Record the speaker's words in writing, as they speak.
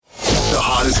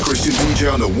hottest Christian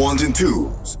DJ on the ones and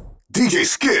twos, DJ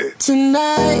Skip.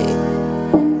 Tonight,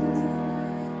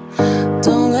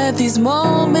 don't let these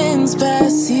moments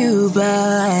pass you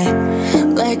by.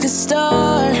 Like a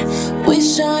star, we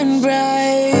shine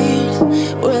bright.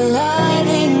 We're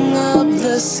lighting up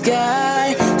the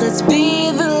sky. Let's be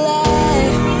the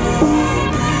light.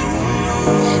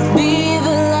 Be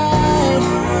the light.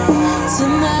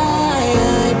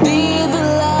 Tonight, be the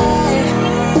light.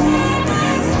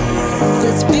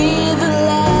 Let's be the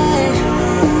light.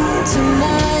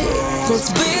 Tonight, let's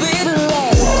be the light.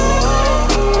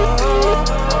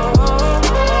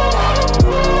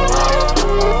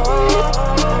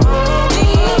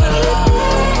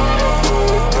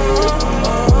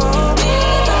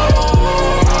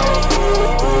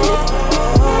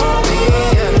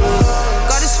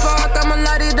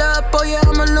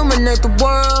 The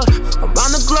world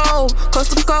around the globe,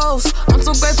 coast to coast. I'm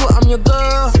so grateful I'm your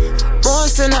girl. Born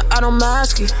sinner, I don't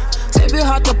mask it. Save your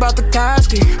heart up out the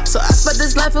casket. So I spent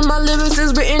this life and my lyrics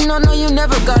is written. No, no, you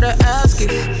never gotta ask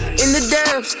it. In the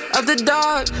depths of the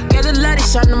dark, yeah, the light is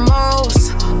shine the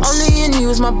most. Only in you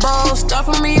is my boast. Start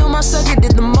from me on my second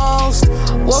did the most.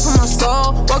 War for my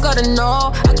soul, what gotta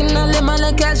know. I cannot live my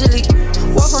life casually.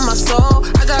 War for my soul,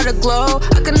 I gotta glow.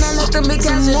 I cannot let them be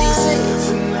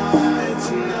casualties.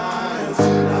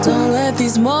 Don't let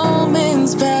these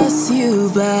moments pass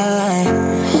you by.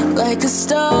 Like a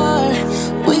star,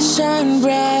 we shine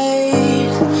bright.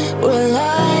 We're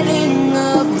lighting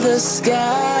up the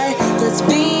sky. Let's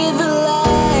be the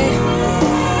light.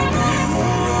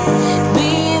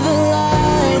 Be the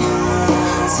light.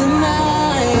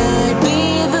 Tonight,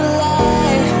 be the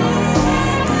light.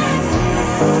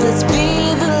 Let's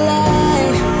be the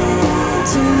light.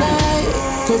 Tonight,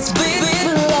 let's be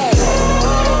the light.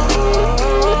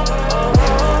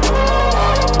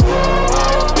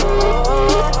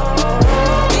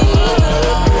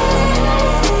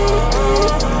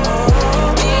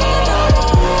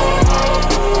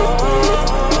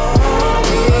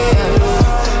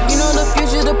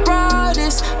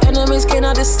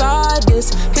 Cannot decide this.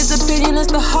 His opinion is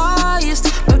the highest,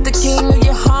 but the king of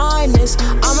your highness.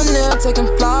 I'm a nail taking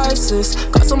flights.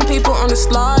 Got some people on the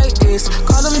slightest.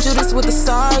 Call him Judas with the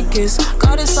psychics.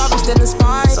 God is sovereign, still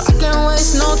inspired. So I can't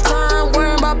waste no time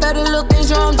worrying about better little things.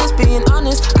 Yo, I'm just being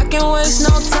honest. I can't waste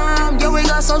no time. Yo, we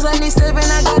got souls that need saving.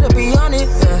 I gotta be on it.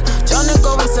 Yeah, trying to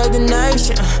go and save the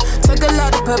nation. Take a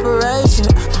lot of preparation.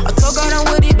 I told God I'm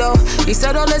with it though. He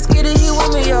said, oh, let's get it. He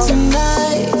want me, yo.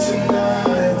 Tonight.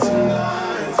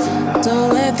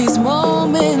 Don't let these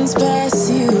moments pass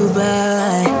you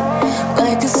by.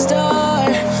 Like a star,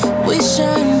 we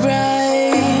shine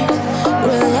bright.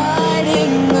 We're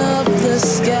lighting up the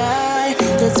sky.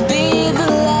 Let's be the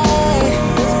light.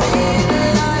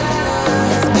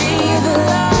 Let's be the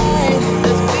light.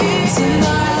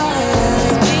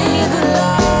 Tonight, be the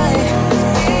light.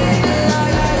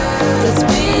 Let's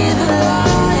be the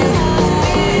light.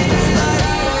 Let's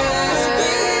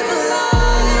be the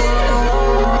light.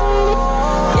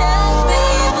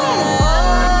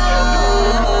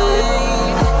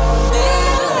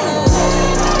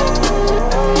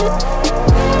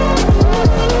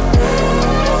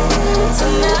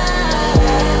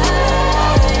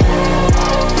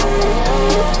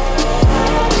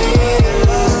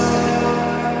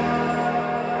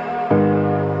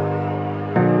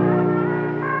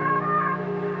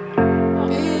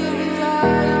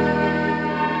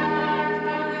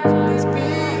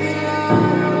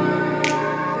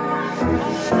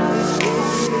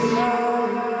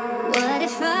 What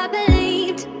if I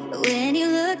believed when you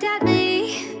looked at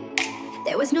me,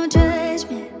 there was no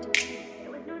judgment?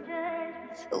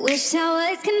 Wish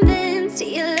I was convinced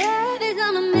your love is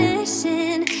on a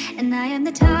mission, and I am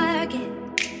the target.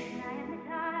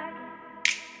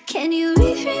 Can you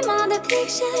reframe all the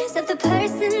pictures of the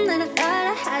person that I thought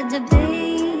I had to be?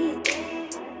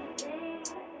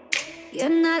 You're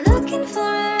not looking for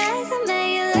a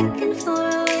resume, you're looking for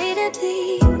a way to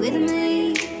be with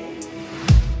me.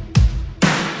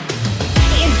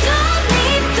 You don't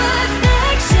need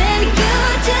perfection, you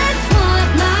just want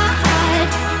my heart.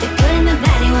 The good and the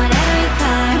bad, you want every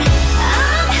part.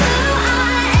 I'm who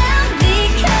I am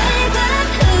because of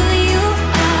who you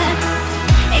are,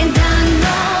 and I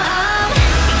know I'm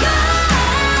yours.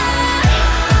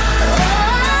 Oh,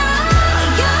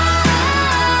 yours.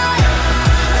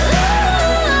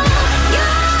 Ooh,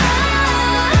 yours.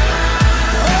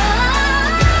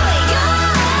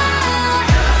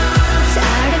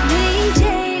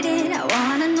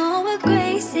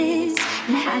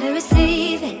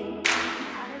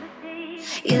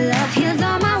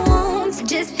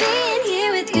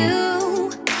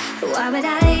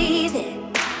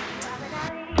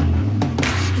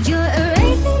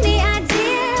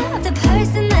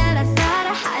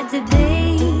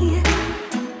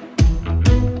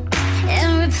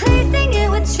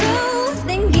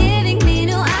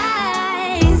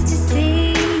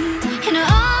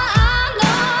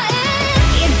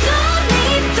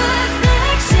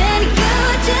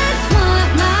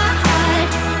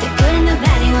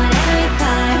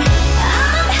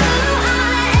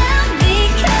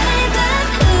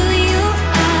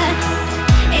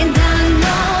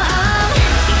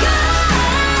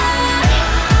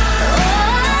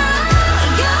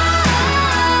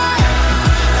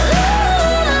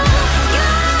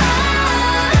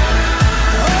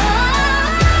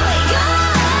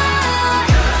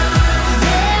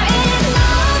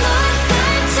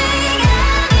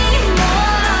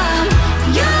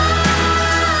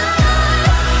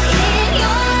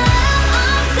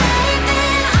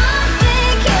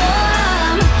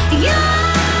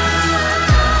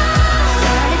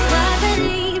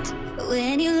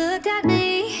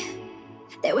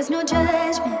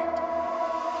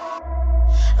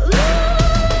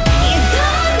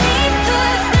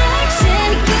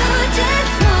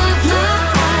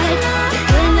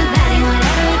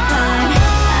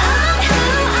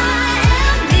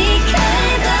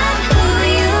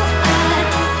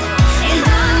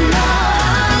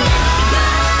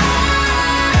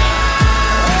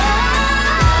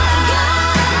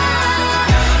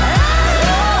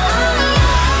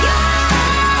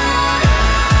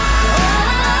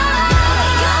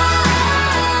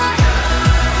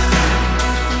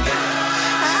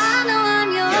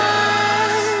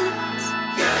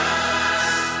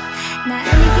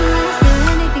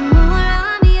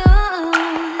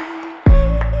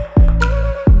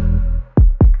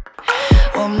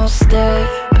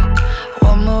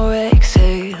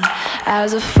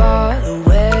 as I follow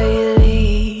where you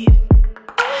lead.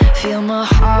 Feel my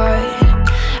heart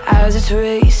as it's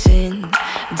racing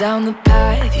down the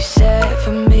path you set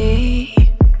for me.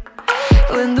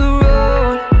 When the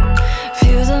road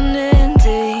feels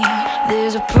unending,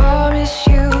 there's a promise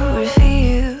you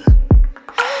reveal.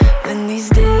 When these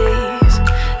days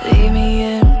leave me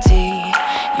empty,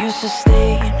 you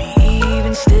sustain me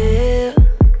even still.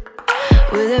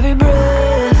 With every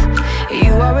breath,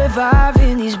 you are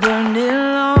reviving these burning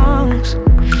lungs.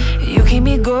 You keep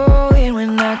me going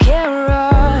when I can't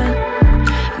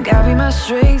run. Got me my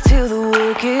strength till the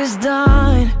work is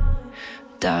done.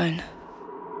 Done.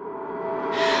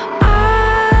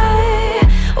 I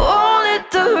won't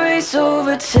let the race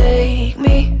overtake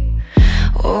me.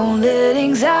 Won't let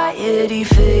anxiety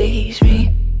faze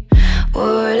me.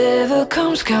 Whatever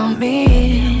comes, count me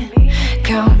in.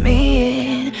 Count me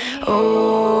in.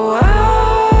 Oh,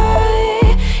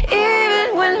 even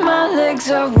when my legs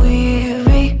are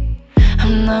weary,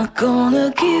 I'm not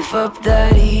gonna give up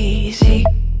that easy.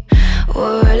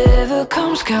 Whatever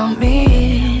comes, count me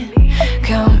in.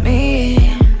 Count me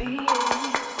in.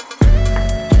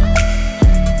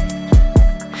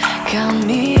 Count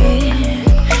me in.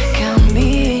 Count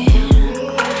me in.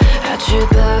 I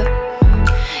trip up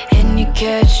and you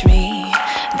catch me,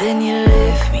 then you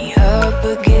lift me up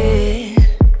again.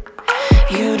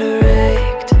 You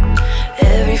direct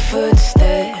every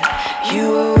footstep, you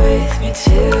are with me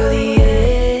till the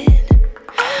end.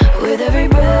 With every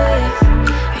breath,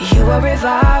 you are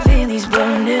reviving these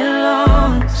burning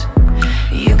lungs.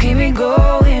 You keep me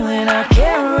going when I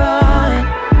can't run.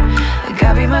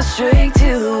 Got me my strength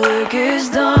till the work is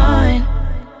done.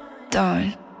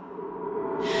 Done.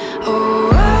 Oh,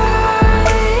 I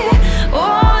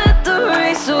won't let the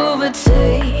race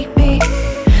overtake me.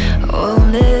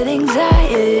 Won't let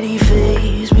anxiety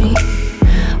faze me.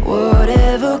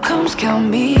 Whatever comes, count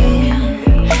me in.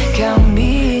 Count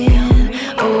me in.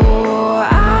 Oh,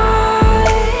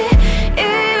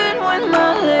 even when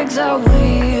my legs are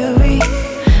weary,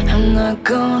 I'm not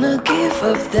gonna give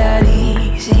up that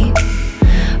easy.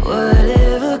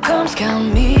 Whatever comes,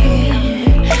 count me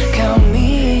in. Count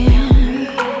me in.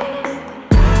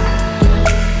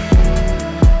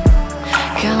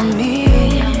 Count me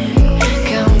in.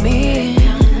 Count me in.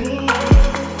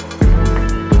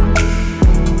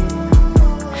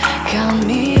 Count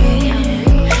me in.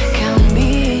 Count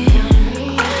me in.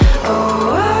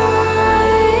 Oh, I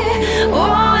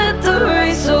won't let the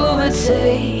race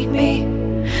overtake me.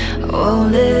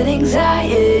 Won't let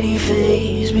anxiety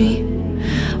faze me.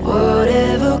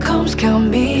 Whatever comes, count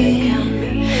me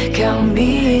in. Count me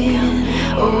in.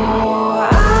 Oh,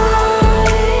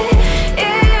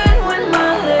 even when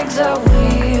my legs are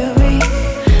weary,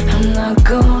 I'm not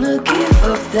gonna give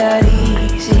up that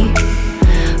easy.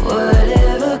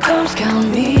 Whatever comes, count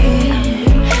me in.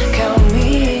 Count me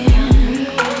in.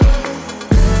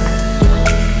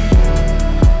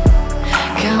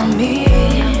 Count me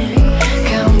in.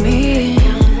 Count me in.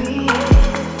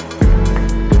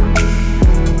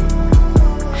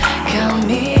 Count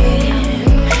me in.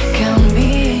 Count me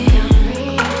in.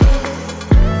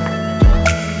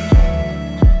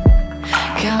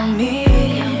 Count me in.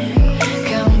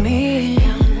 Count me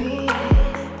in.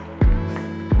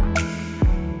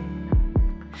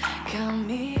 Count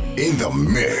me in. In the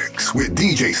mix with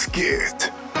DJ Skit.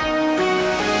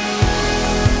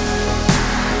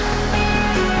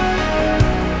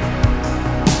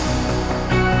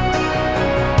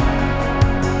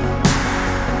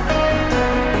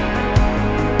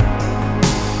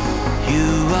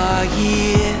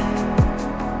 Here,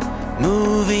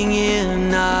 moving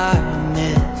in our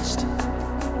midst.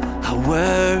 I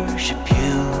worship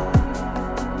you.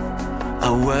 I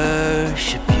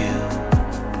worship you.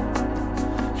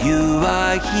 You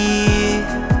are here,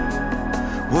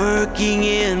 working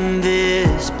in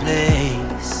this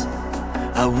place.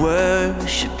 I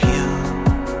worship you.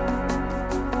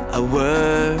 I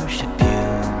worship you.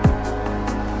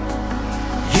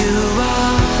 You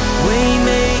are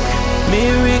waymaker,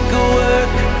 miracle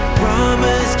work,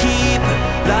 promise keeper,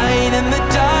 light in the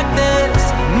darkness.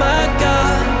 My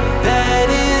God, that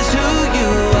is who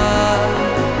you are.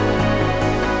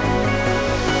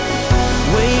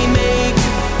 Waymaker,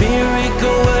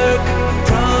 miracle work,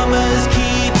 promise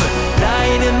keeper,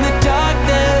 light in the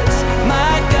darkness.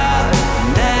 My God,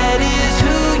 that is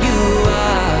who you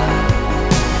are.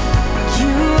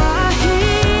 You are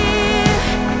here,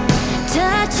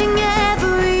 touching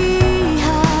every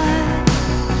heart.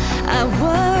 I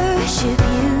worship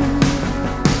you.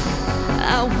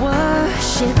 I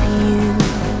worship you.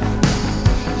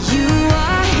 You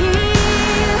are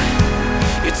here.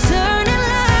 You're turning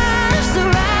lives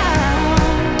around.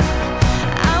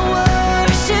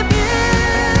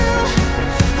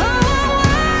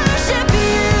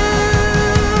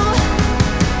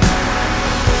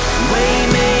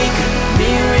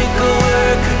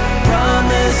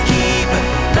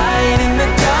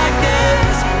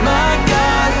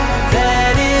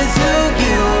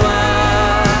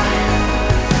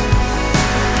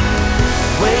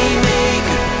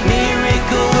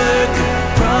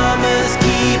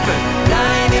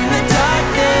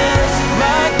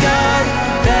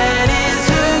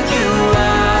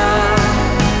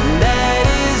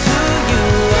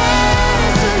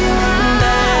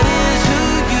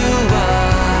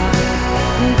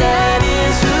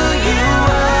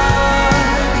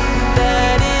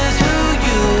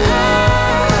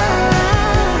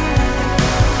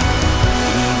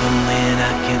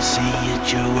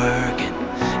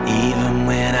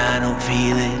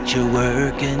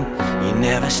 working. You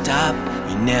never stop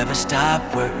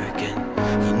working.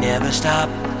 You never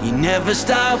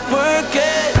stop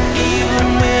working. Even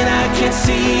when I can't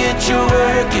see it, you're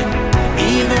working.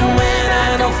 Even when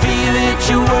I don't feel it,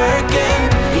 you're working.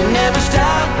 You never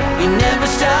stop working. You never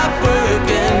stop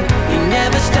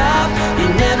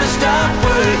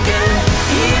working.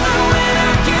 Even when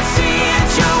I can't see it,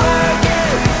 you're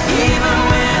working. Even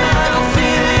when I don't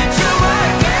feel it, you're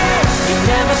working. You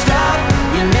never stop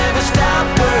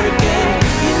working.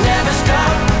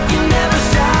 You never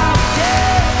stop,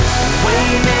 yeah.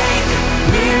 Waymaker,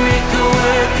 miracle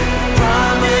worker,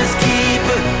 promise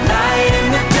keeper, light in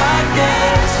the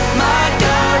darkness. My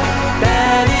God,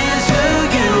 that is who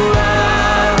you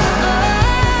are.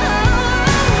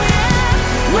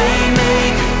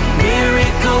 Waymaker,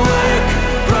 miracle worker,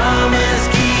 promise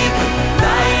keeper,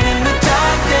 light in the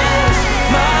darkness.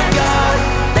 My God,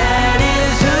 that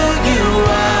is who you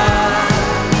are.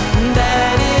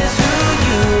 That is who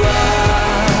you are.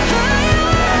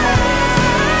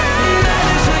 That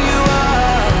is who you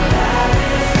are.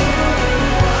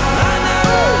 I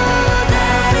know.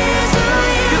 That is who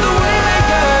you are. You're the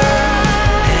waymaker.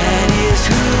 That is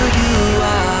who you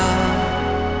are.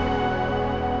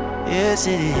 Yes,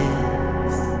 it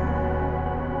is.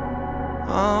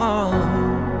 Oh,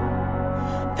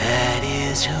 that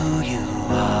is who you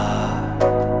are.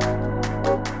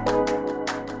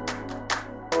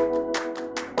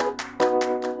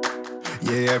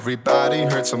 Yeah, everybody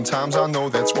hurts sometimes, I know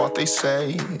that's what they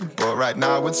say. But right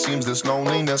now it seems this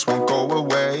loneliness won't go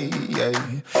away. Yeah.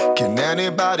 Can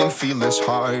anybody feel this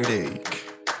heartache?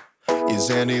 Is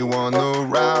anyone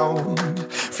around?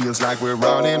 Feels like we're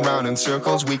running round in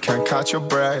circles, we can't catch a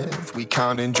breath. We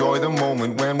can't enjoy the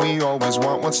moment when we always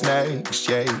want what's next,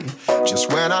 yeah. Just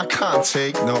when I can't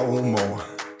take no more,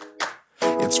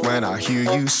 it's when I hear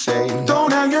you say,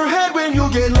 don't hang your head when you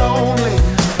get lonely.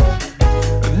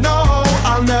 No,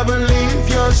 I'll never leave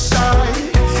your side.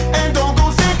 And don't go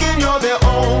thinking you're the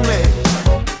only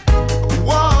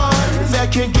one that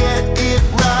can get it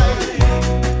right.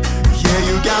 Yeah,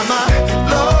 you got my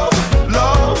love,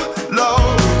 love,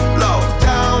 love, love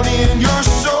down in your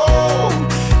soul.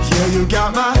 Yeah, you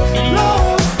got my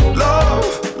love, love,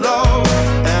 love,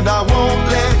 and I won't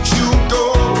let you go.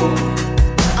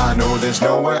 I know there's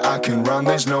nowhere I can run,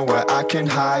 there's nowhere I can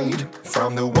hide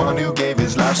from the one who gave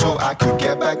his life so I could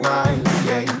get back mine,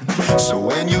 yeah. So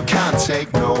when you can't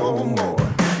take no more,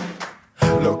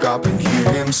 look up and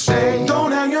hear him say,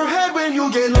 don't hang your head when you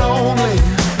get lonely.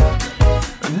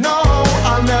 No,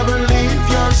 I'll never leave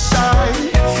your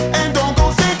side. And don't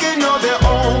go thinking you're the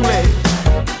only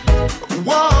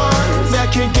one that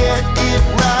can get it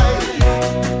right.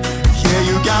 Yeah,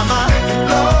 you got my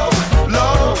love,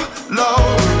 love,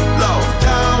 love, love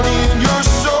down in your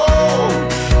soul.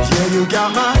 Yeah, you got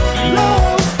my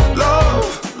love, love,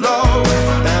 love,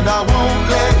 and I won't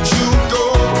let you go.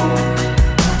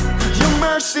 Your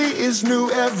mercy is new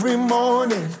every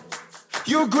morning.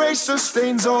 Your grace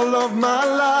sustains all of my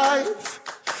life.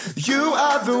 You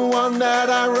are the one that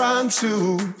I run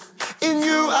to. In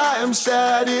you I am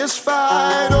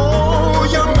satisfied. Oh,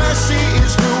 your mercy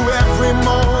is new every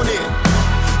morning.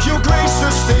 Your grace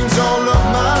sustains all of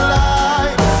my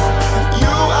life.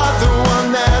 You are the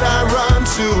one that I run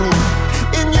to.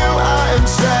 In you I am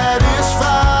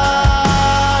satisfied.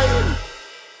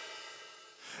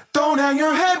 Don't hang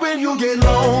your head when you get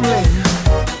lonely.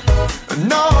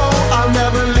 No, I'll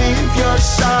never leave your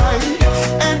side.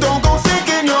 And don't go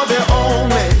thinking you're the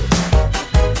only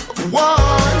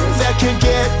one that can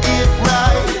get it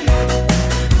right.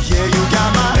 Yeah, you got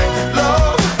my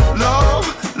love, love,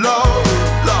 love,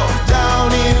 love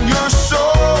down in your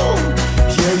soul.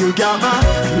 Yeah, you got my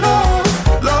love,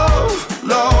 love,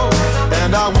 love,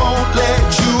 and I won't let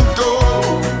you go.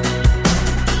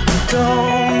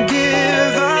 Don't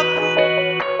give up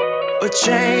or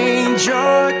change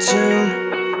your tune.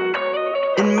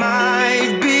 It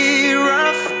might be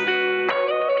rough,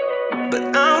 but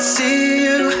I'll see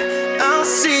you soon. I'll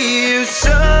see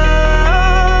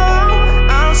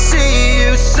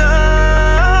you soon.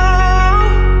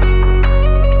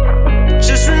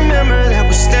 Just remember that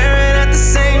we're staring at the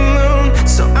same moon.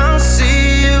 So I'll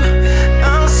see you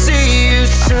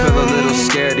soon. I feel a little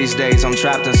scared these days, I'm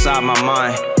trapped inside my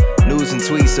mind. News and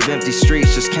tweets of empty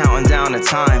streets just counting down the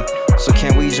time. So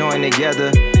can we join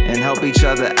together and help each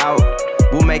other out?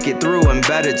 We'll make it through and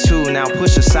better too. Now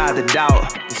push aside the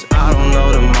doubt. 'Cause I don't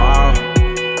know tomorrow,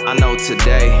 I know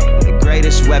today. The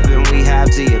greatest weapon we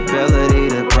have's the ability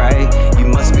to pray. You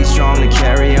must be strong to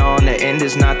carry on, the end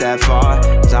is not that far.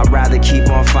 'Cause I'd rather keep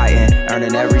on fighting,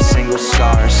 earning every single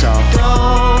scar. So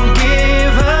don't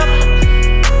give up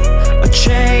or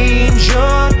change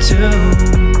your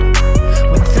tune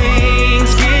when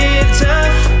things get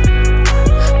tough.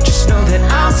 Just know that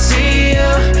I'll see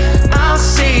you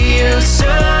soon.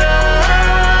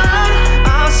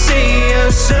 I'll see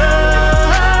you soon.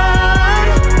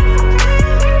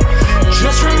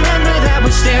 Just remember that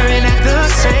we're staring at the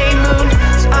same moon.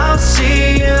 So I'll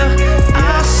see you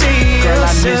Girl,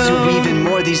 I miss soon. you even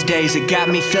more these days. It got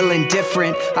me feeling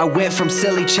different. I went from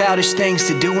silly childish things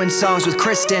to doing songs with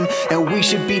Kristen, and we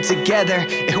should be together.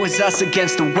 It was us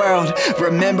against the world.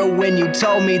 Remember when you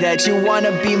told me that you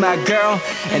wanna be my girl?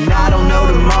 And I don't know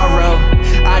tomorrow,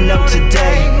 I know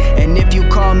today. And if you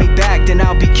call me back, then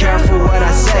I'll be careful what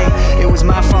I say. It was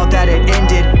my fault that it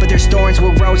ended, but there's thorns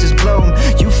where roses bloom.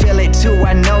 You feel it too,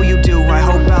 I know you do. I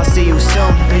hope I'll see you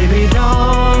soon. Baby,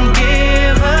 don't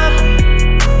give up.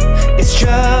 It's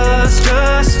just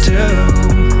us two.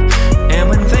 And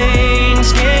when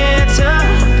things get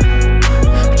tough,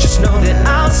 just know that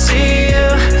I'll see you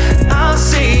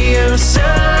soon.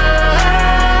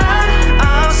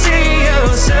 I'll see you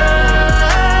soon.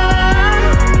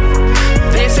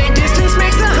 They say distance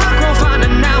makes the heart grow fonder.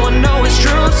 Now I know it's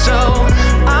true, so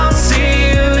I'll see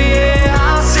you, yeah,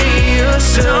 I'll see you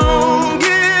soon. Don't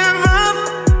give up,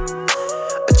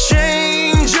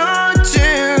 change your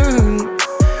tune.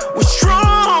 We're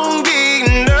strong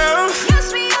enough,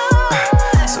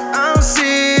 so I'll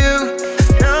see you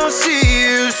soon. I'll see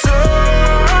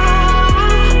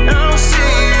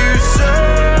you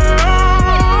soon.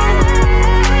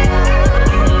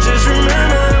 Just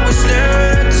remember we're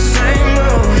staring at the same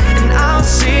moon, and I'll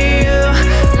see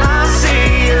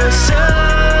you soon.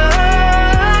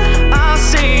 I'll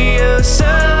see you soon.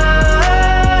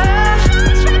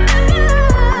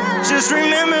 Just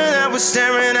remember that we're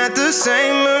staring at the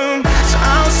same moon. So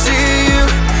I'll see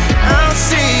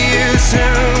you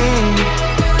soon.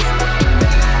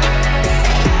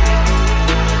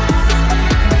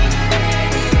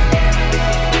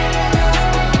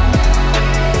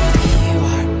 You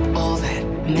are all that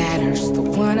matters, the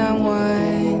one I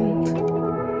want.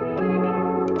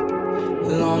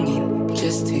 Longing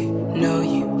just to know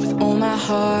you with all my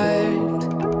heart.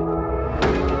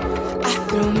 I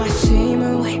throw my shame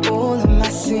away, all of my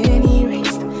sin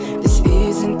erased. This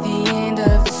isn't the end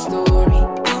of the story.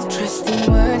 I'll trust in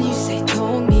what you say,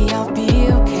 told me I'll be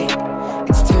okay.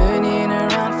 It's turning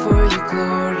around for your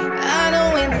glory. I know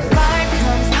when the fight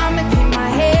comes, I'ma keep my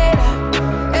head up.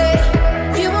 Hey,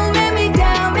 you won't let me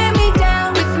down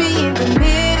with me in the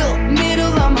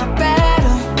middle of my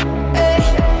battle. Hey,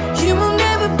 you will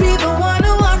never be the one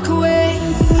to walk away.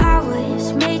 I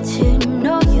was made to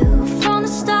know you from the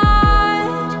start.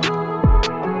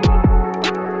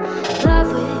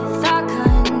 Love without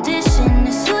condition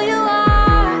is who you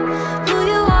are, who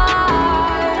you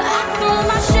are. I throw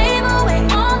my shame away,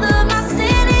 all of my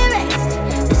sin erased.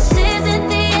 This isn't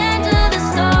the end of the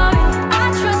story. I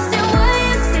trust in what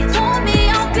you say, told me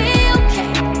I'll be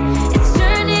okay. It's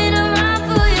turning around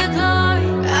for your glory.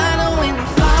 I know when the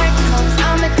fight comes,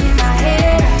 I'ma keep my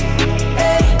head up.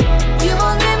 Hey, you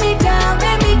won't let me down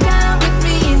with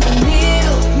me in the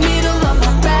middle of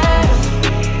my battle.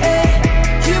 Hey,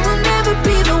 you will never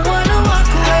be the one to walk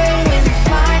away. When the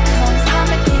fight comes,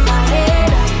 I'ma keep my head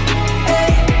up. Hey,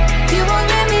 you won't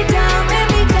let me down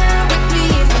with me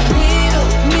in the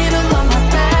middle of my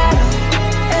battle.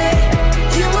 Hey,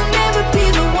 you will never be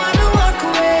the one to walk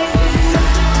away.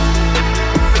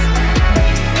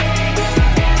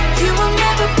 You will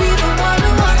never be the one to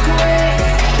walk away.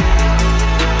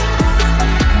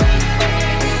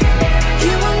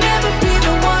 You will never be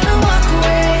the one to walk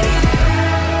away.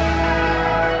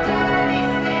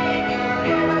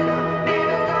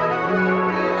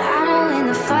 I know when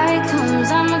the fight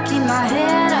comes, I'ma keep my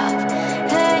head up.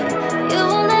 Hey, you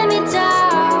won't let me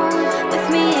down with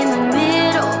me in the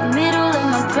middle of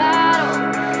my battle.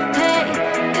 Hey,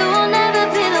 you will never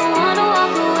be the one to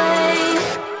walk away.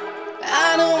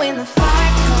 I know when the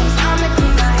fight comes, I'ma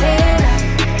keep my head up.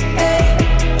 Hey,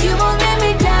 you won't let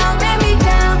me down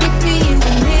with me in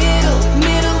the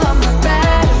middle of my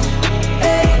battle.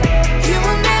 Hey, you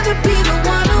will never be the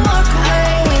one to walk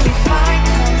away. When the fight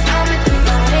comes, I'ma keep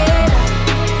my head up.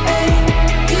 Hey,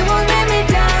 you won't let me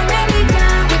down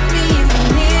with me in the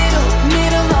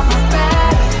middle of my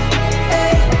battle.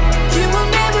 Hey, you will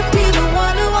never be the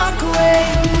one to walk away.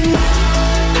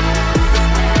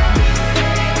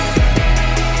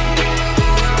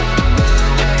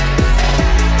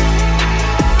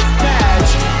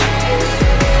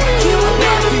 You will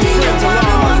never be the one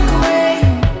to walk away.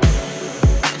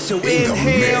 So In the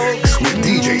inhale mix with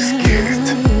DJ Skit.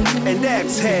 and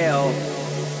exhale.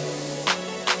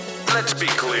 Let's be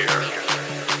clear.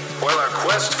 While our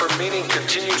quest for meaning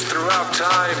continues throughout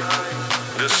time,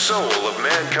 the soul of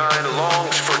mankind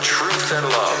longs for truth and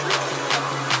love.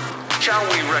 Shall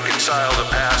we reconcile the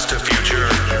past to future?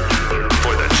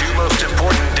 For the two most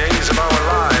important days of our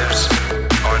lives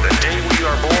are the day we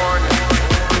are born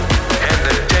and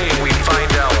the day we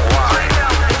find out why.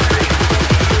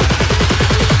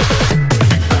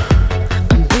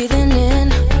 I'm breathing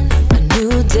in a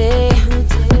new day, a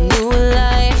new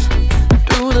life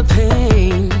through the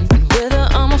pain. Whether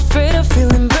I'm afraid or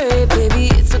feeling brave, baby,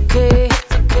 it's okay.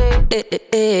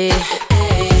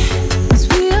 As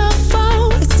we all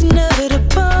fall, it's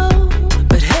inevitable,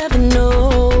 but heaven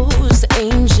knows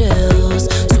angels.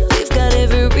 So we've got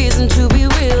every reason to be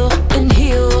real and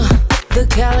heal the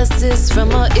calluses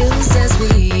from our ills as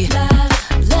we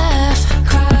laugh,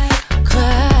 cry,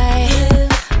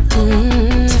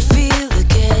 to feel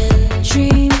again,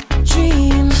 dream,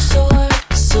 soar,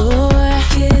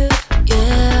 give,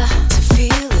 yeah, to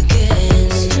feel again,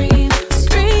 scream,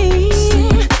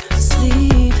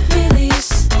 sleep,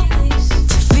 release,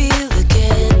 to feel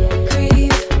again,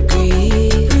 breathe,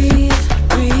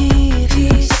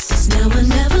 peace. It's now or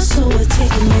never, so we're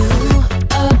taking you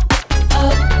up,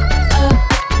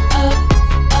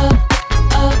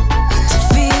 to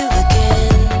feel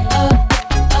again, to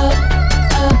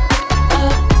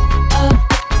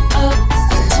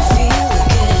feel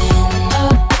again,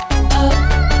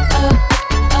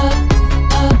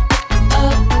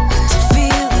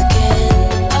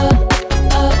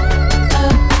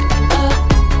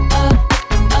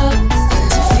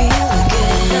 to feel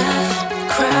again,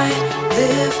 cry,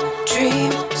 live,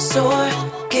 dream, soar,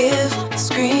 give,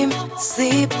 scream,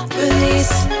 sleep,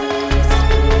 release,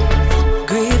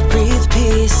 grieve, breathe,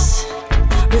 peace,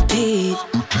 repeat.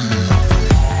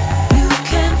 You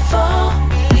can fall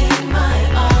in my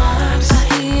arms. I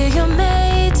hear your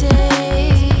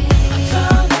mayday. I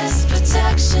promise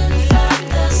protection from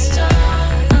the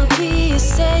start. I'll be a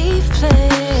safe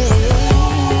place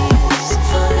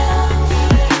for love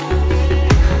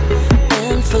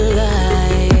and for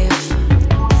life.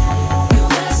 Your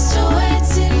rest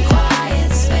awaits in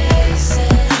quiet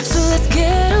spaces. So let's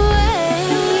get away.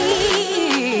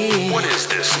 What is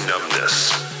this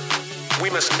numbness? We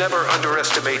must never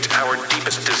underestimate our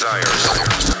deepest desires.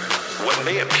 What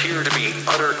may appear to be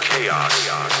utter chaos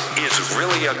is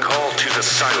really a call to the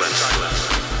silence.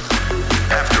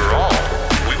 After all,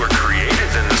 we were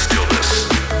created in the stillness,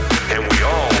 and we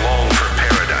all long for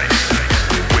paradise,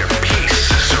 where peace,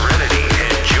 serenity,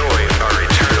 and joy are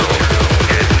eternal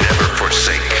and never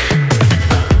forsake.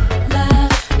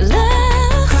 Laugh,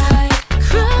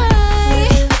 cry,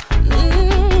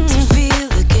 to feel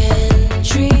again,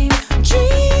 dream,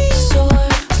 soar,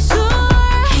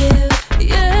 give,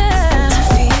 yeah, to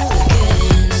feel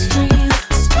again,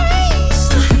 scream,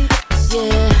 sleep,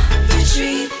 yeah,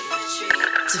 retreat,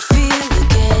 to feel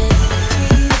again,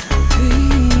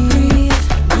 breathe,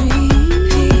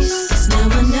 peace. It's now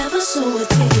or never, so we're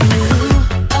taking you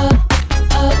up,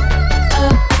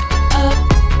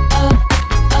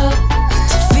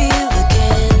 to feel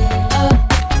again,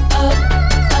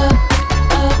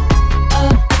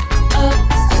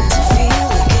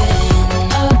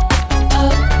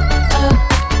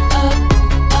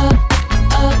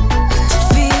 to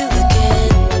feel again,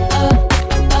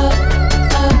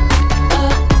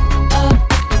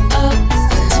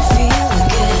 to feel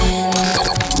again.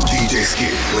 DJ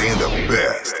Skip playing the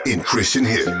best in Christian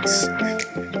hits.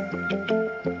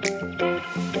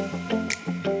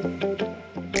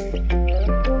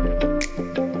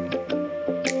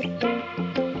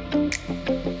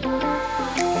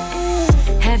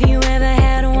 Have you ever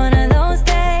had one of those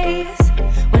days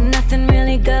when nothing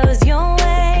really goes your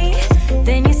way?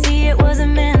 Then you see it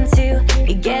wasn't meant to.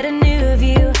 You get a new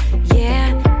view,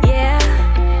 yeah.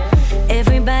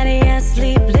 Everybody has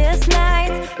sleepless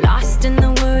nights, lost in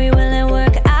the worry, will it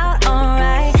work out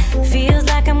alright? Feels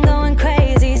like I'm going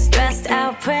crazy, stressed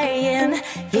out, praying,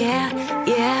 yeah.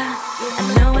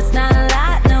 I know it's not a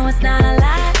lot, no, it's not a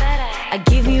lot. I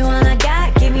give you all I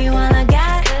got, give you all I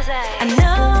got. I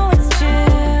know it's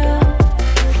true,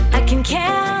 I can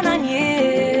count on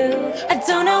you. I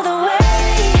don't know the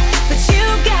way, but you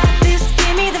got this.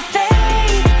 Give me the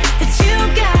faith that you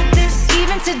got this.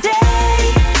 Even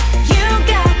today, you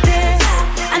got this.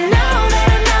 I know that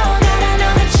I know that I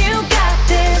know that you got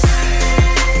this.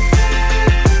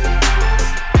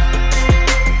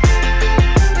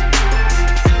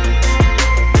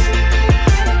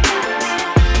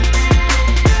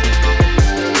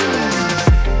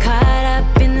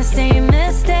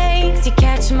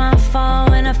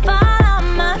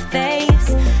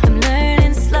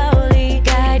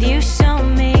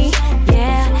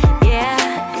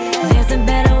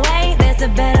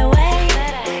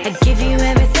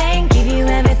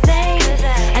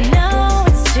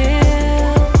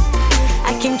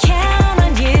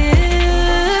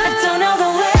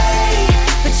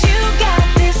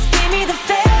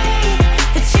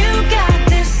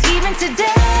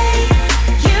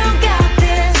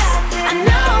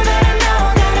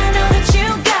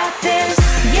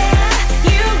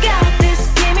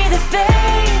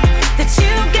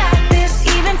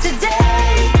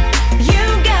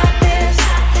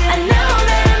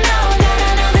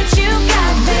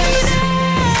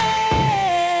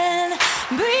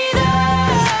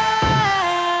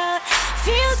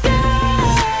 feels good.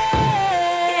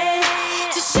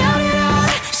 So shout it out,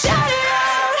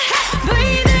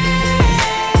 breathe in,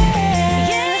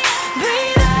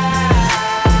 breathe out.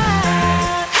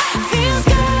 Feels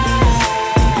good,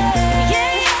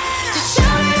 so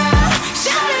shout it out.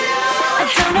 I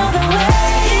don't know the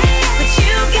way, but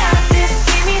you got this.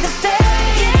 Give me the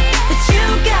faith that you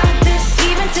got this,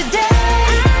 even today.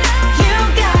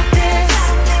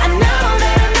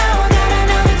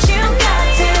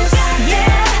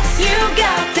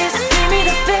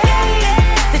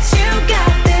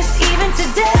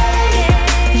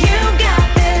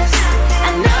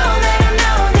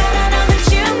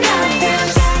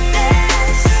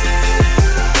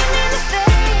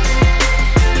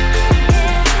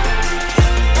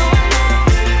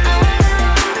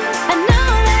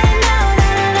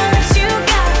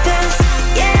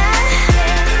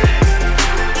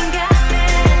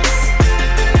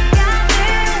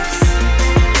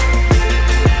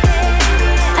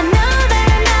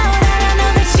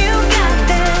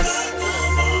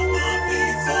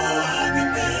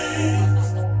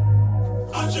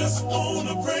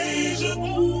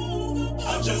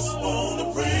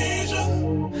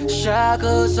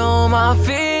 Shackles on my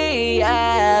feet,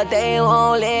 yeah, they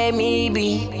won't let me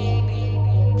be.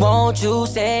 Won't you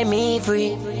set me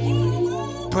free?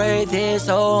 Pray this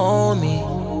on me.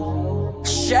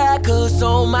 Shackles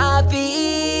on my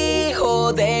feet,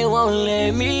 oh, they won't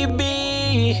let me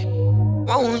be.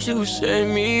 Won't you set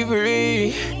me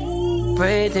free?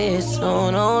 Pray this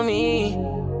on me.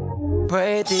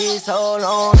 Pray this all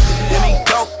on me. Let me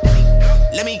go.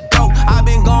 Let me go. I've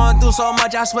been going through so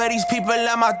much, I swear these people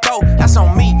at my throat. That's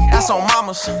on me, that's on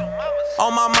mamas.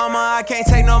 On my mama, I can't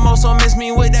take no more, so miss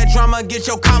me with that drama. Get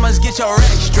your commas, get your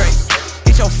rec straight,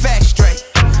 get your facts straight.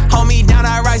 Hold me down,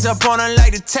 I rise up on her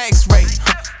like the tax rate.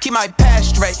 Keep my past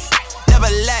straight, never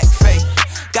lack faith.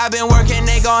 God been working,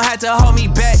 they gon' have to hold me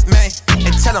back, man.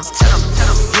 And tell them,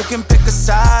 you can pick a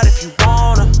side if you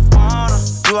wanna.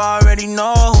 You already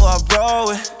know who I roll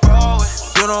with.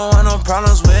 You don't want no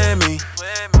problems with me.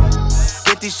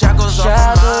 Get these shackles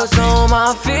on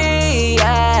my feet,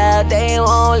 yeah, they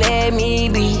won't let me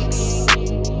be.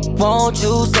 Won't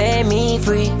you set me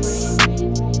free?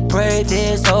 Pray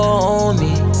this on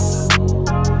me.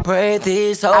 Pray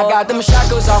this on me. I got them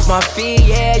shackles off my feet,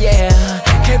 yeah.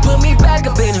 Can't put me back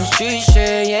up in them streets,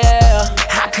 yeah.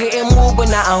 I couldn't move, but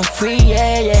now I'm free,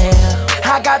 yeah.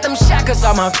 I got them shackles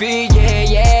on my feet, yeah.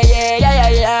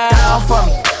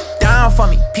 Down for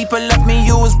me. People left me,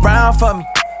 you was brown for me.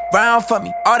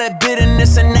 All that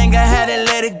bitterness and anger, had to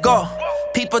let it go.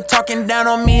 People talking down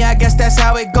on me, I guess that's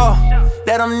how it go.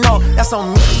 Let them know, that's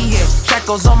on me, yeah.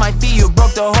 Shackles on my feet, you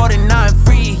broke the hold and now I'm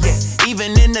free, yeah.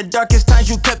 Even in the darkest times,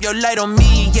 you kept your light on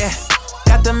me, yeah.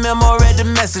 Got the memo, read the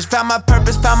message. Found my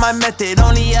purpose, found my method.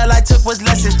 Only L I took was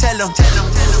lessons. Tell them,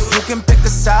 you can pick a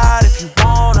side if you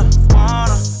wanna.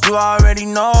 You already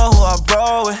know who I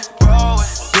roll with.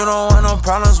 You don't want no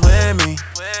problems with me.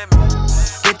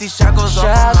 Get these shackles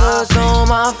on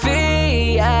my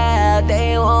feet, yeah,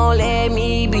 they won't let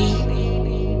me be.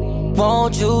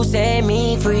 Won't you set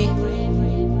me free?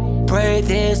 Pray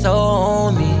this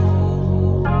on me.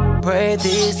 Pray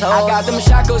this on me. I got them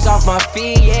shackles off my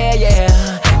feet, yeah.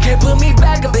 Can't put me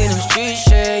back up in them streets,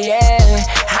 yeah.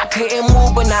 I couldn't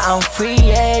move, but now I'm free,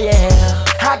 yeah.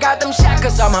 I got them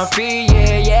shackles on my feet,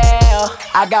 yeah.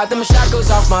 I got them shackles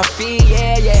off my feet,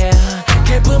 yeah.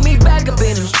 Can't put me back up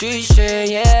in them streets,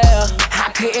 yeah.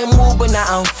 I couldn't move, but now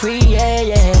I'm free,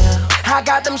 yeah. I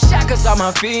got them shackles on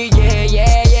my feet, yeah.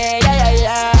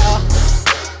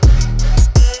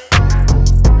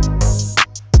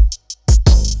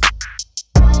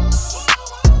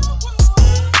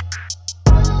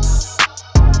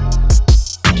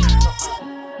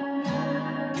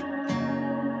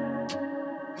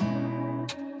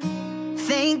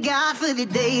 Thank God for the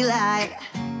daylight.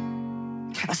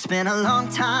 I spent a long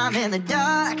time in the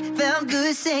dark. Felt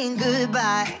good saying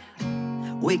goodbye.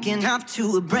 Waking up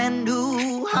to a brand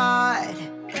new heart.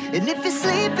 And if you're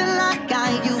sleeping like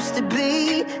I used to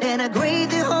be, in a grave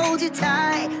that holds you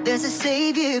tight, there's a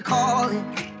savior calling,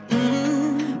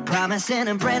 promising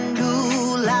a brand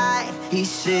new life. He's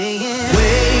saying,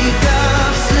 wake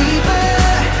up, sleeper,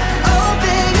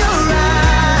 open your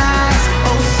eyes.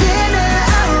 Oh, sinner,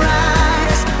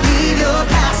 arise. Leave your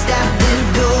past at the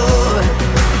door.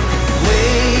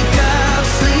 Wake up,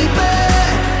 sleeper,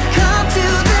 come to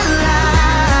the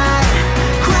light.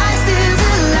 Christ is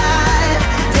alive.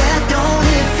 Death don't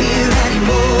live here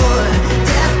anymore.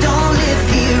 Death don't live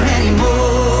here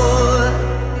anymore.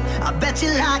 I bet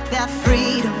you like that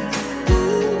freedom.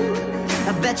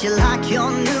 I bet you like your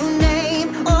new name.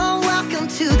 Oh, welcome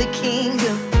to the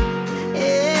kingdom.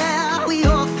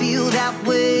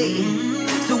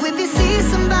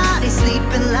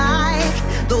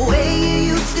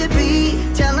 be.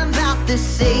 Tell them about the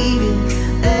Savior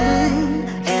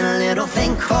and a little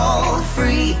thing called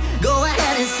free. Go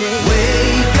ahead and say,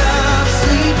 wake up,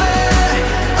 sleeper.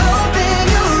 Open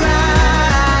your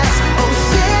eyes. Oh,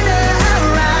 sinner,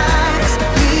 arise.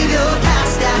 Leave your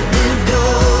past at the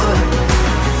door.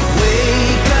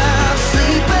 Wake up,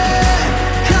 sleeper.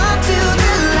 Come to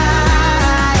the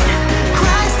light.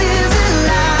 Christ is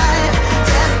alive.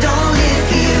 Death don't live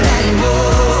here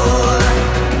anymore.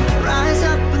 Rise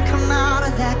up and come out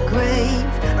of that grave.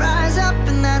 Rise up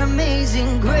in that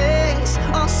amazing grace.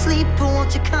 All sleeper,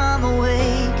 won't you come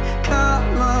awake?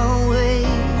 Come awake.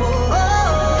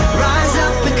 Rise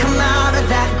up and come out of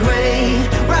that grave.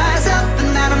 Rise up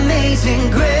in that amazing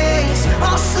grace.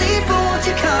 All sleeper, won't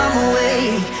you come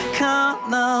awake?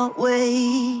 Come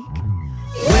awake.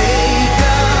 Wake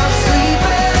up,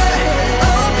 sleeper.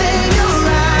 Open your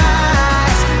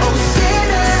eyes. Oh,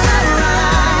 sinner,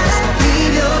 arise.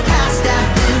 Leave your past at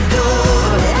the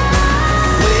door.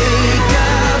 Wake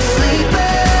up,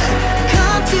 sleeper.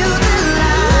 Come to the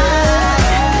light.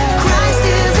 Christ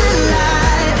is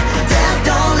alive. Death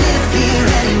don't live here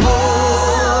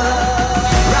anymore.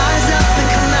 Rise up and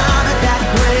come out of that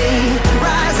grave.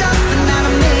 Rise up in that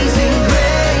amazing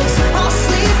grace. All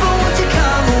sleeper, won't you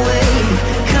come away?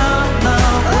 Come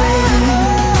away.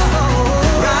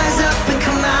 Rise up and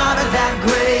come out of that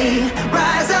grave.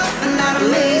 Rise up in that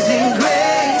amazing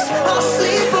grace. All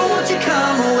sleeper, won't you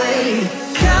come away?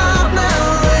 Come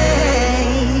away.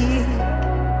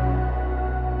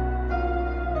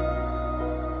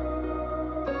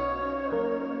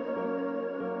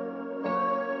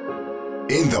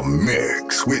 In the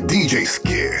mix with DJ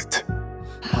Skit.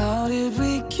 How did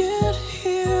we get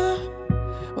here?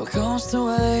 What comes to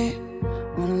wait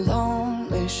on a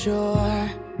lonely shore?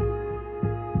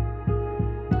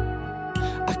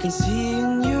 I can see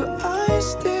in your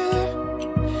eyes, dear.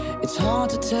 It's hard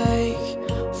to take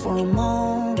for a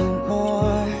moment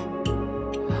more.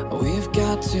 We've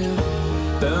got to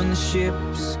burn the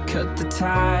ships, cut the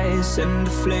ties, send a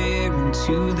flare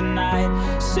into the night.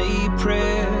 Say a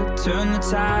prayer, turn the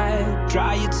tide,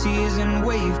 dry your tears and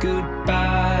wave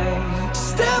goodbye.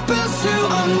 step into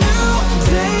a new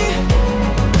day.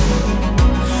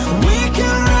 We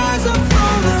can rise up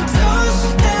from the dust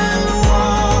and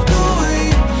walk away.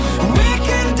 We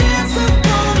can dance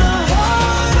upon the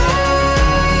heartache,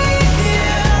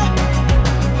 yeah.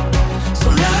 So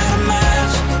light a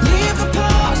match, leave the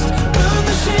past, burn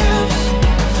the ships,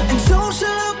 and don't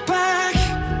you look back.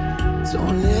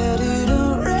 Don't let it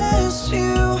arrest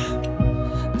you.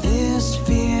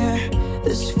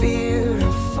 This fear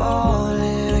of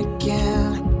falling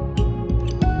again.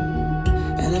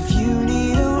 And if you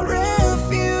need a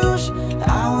refuge,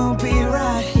 I will be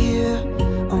right here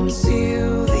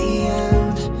until the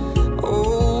end.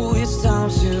 Oh, it's time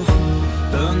to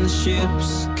burn the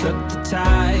ships, cut the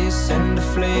ties, send a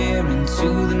flare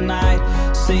into the night.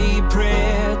 Say a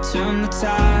prayer, turn the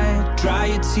tide, dry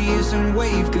your tears and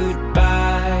wave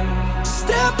goodbye.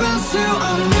 step into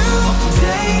a new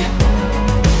day.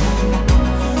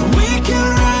 We can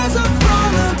rise up from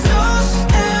the dust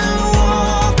and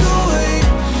walk away.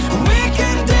 We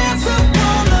can dance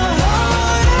upon the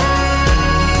heartache,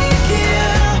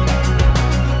 yeah.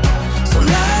 So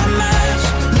light a match,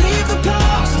 leave the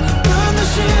past, burn the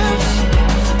ships,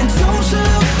 and don't you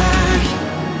look back.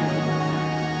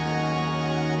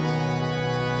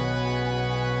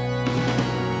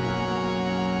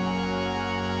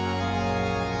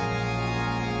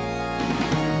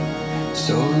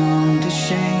 So long to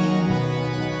shame,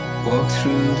 walk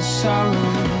through the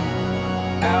sorrow,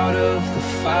 out of the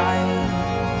fire,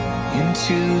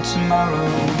 into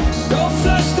tomorrow. So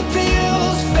flush the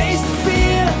pills, face the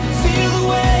fear, feel the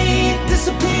weight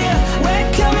disappear. We're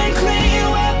coming clean,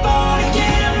 we're born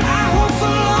again. Our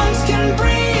hopeful lungs can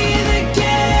breathe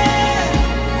again.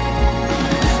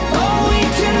 Oh, we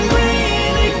can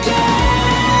breathe again.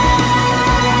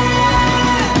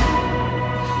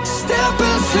 Step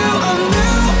into a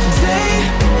new day.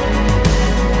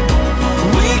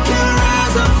 We can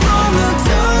rise up from the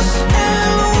dust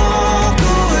and walk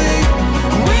away.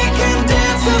 We can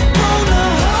dance upon the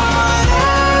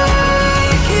heartache,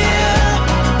 yeah.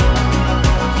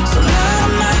 So light a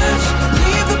match,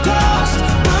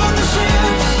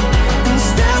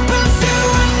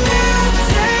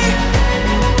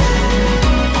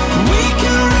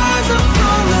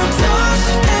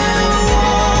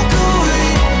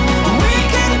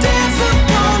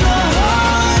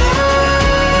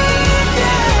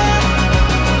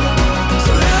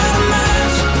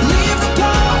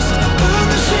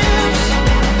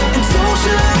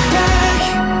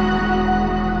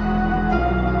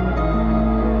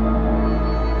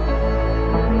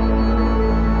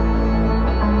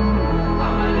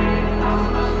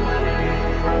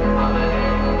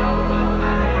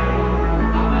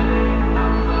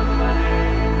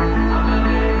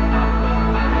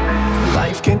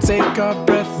 take our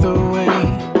breath away.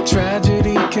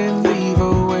 Tragedy can leave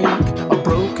a wake. A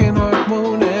broken heart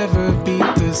won't ever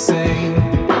beat the same.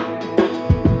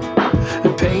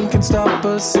 And pain can stop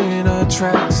us in our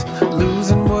tracks,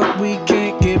 losing what we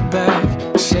can't get back,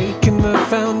 shaking the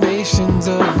foundations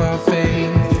of our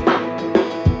faith.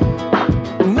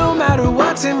 No matter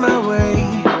what's in my way,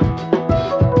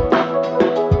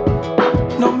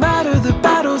 no matter the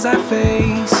battles I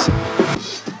face,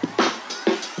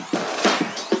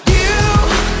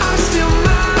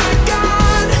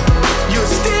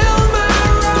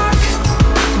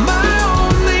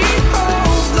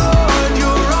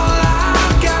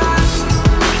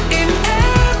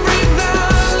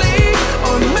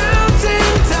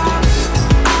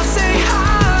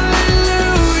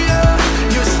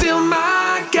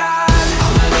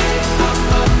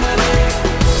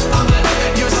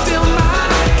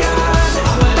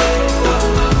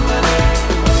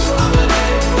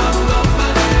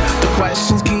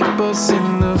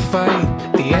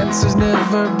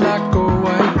 never black or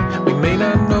white. We may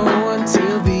not know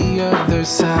until the other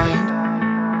side.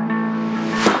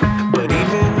 But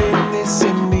even in this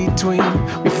in-between,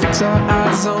 we fix our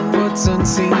eyes on what's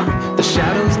unseen. The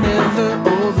shadows never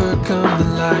overcome the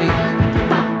light.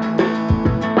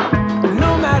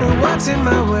 No matter what's in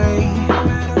my way,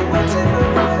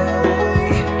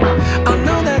 I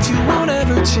know that you won't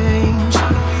ever change.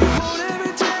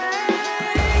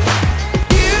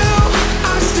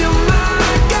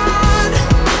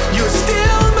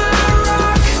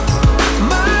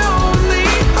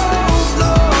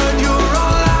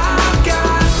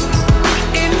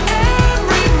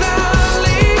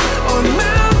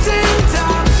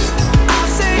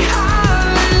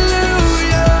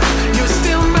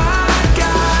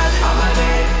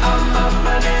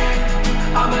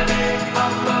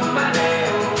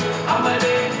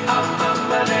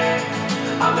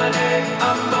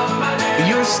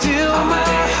 You're still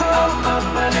my hope,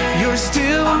 you're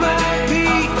still my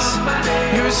peace,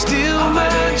 you're still my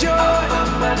joy,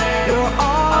 you're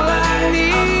all I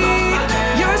need.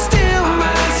 You're still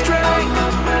my strength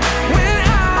when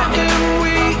I am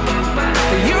weak.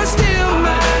 You're still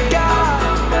my God,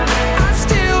 I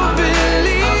still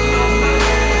believe.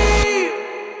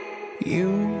 You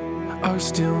are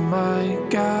still my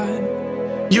God.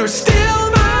 You're still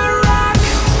my rock,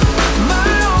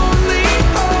 my only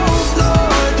hope,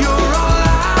 Lord. You're all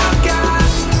I've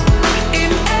got.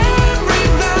 In every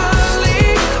valley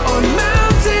or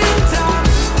mountaintop,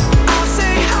 I'll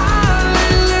say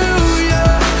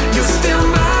hallelujah. You're still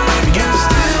my God. You're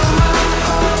still my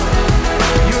hope.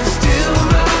 You're still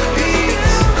my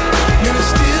peace. You're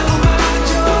still my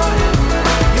joy.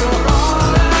 You're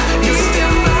all I need. You're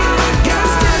still my God.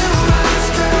 Still my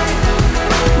strength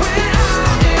when I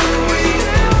am weak.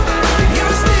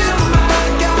 You're still my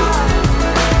God.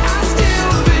 I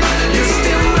still believe. You're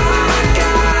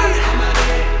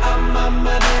still my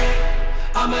God.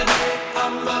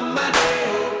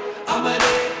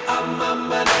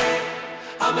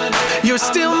 You're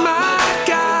still my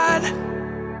God.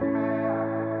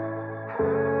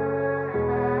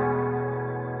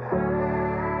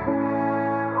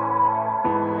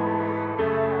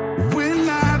 When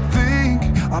I think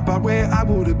about where I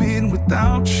would have been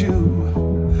without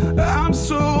you, I'm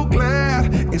so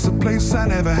glad it's a place I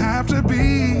never have to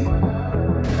be.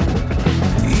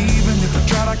 Even if I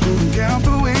tried, I couldn't count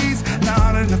the ways.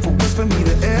 Not enough words for me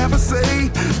to ever say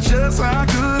just how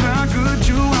good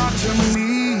you are to me.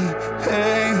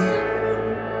 Hey,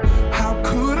 how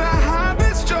could I hide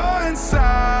this joy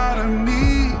inside of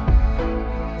me?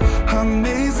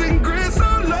 Amazing grace,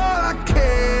 oh Lord, I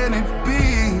can it be?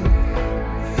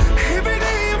 Every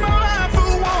day in my life, I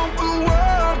want the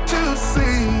world to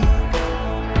see.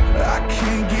 I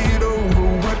can't get over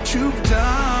what you've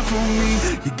done for me.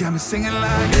 You got me singing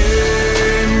like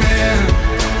amen,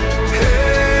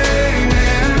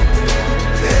 amen,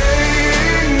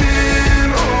 amen,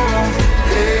 oh,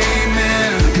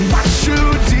 amen. What you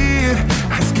did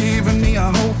has given me a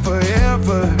hope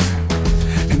forever.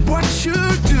 And what you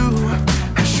do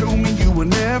has shown me you will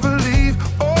never leave.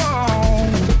 Oh,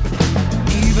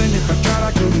 even if I tried,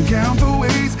 I couldn't count the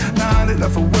ways. Not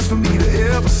enough of words for me to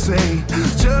ever say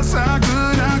just how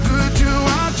good you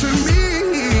are to me.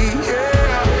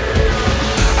 Yeah.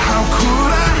 How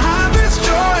could I hide this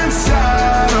joy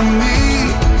inside of me?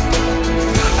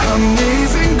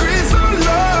 Amazing grace, oh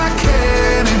Lord, I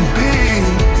can it be?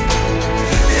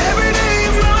 Every day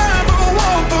in my life, I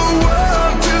want the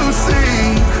world to see.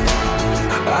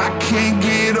 I can't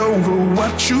get over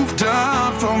what you've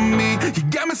done for me. You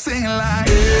got me singing like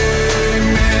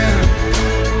amen,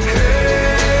 amen,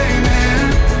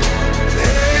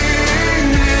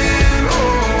 amen,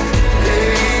 oh,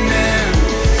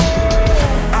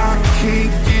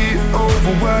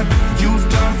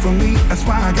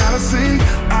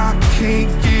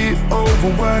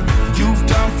 what you've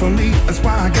done for me. That's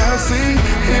why I gotta sing.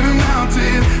 Every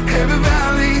mountain, every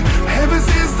valley, ever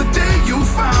since the day you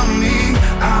found me,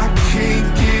 I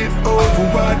can't get over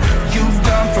what you've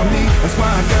done for me. That's why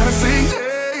I gotta sing.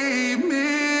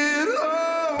 Amen.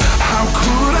 Oh. How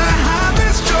could I have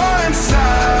this joy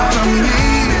inside of me?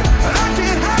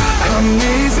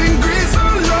 Amazing grace, oh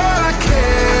Lord, I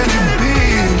can't be.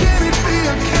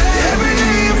 Every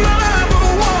evening I ever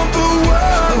want the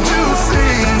world to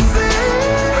see.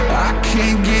 I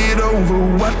can't get over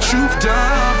what you've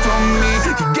done for me.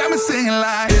 You got me singing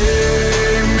like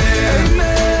amen,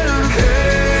 amen,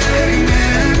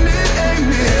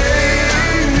 amen,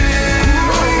 amen.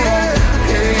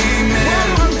 One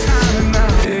more time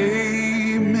now.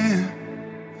 Amen,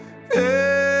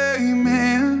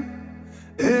 amen,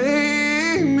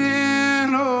 amen,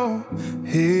 oh,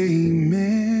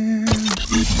 amen.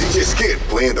 DJ Skid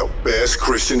playing the best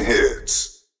Christian hits.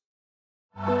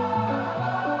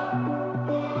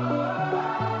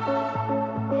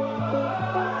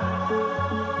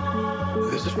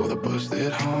 This is for the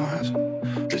busted hearts.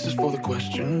 This is for the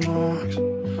question marks.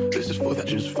 This is for that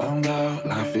just found out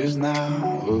life is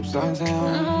now upside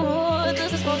down. Oh,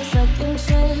 this is for the second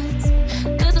chance.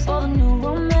 This is for the new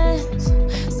romance.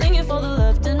 Singing for the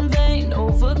left in vain.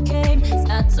 Overcame, it's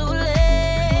not too late.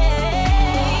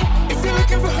 If you're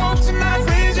looking for hope tonight,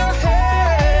 raise your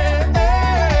hand.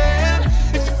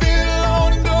 If you feel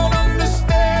alone, don't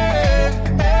understand.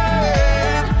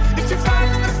 If you're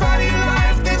fighting the fight of your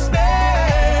life, then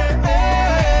stand.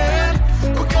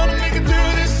 We're gonna make it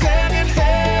through this hand in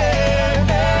hand.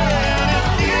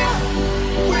 If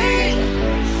we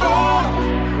fall,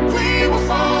 we will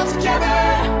fall together.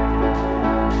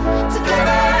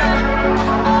 Together.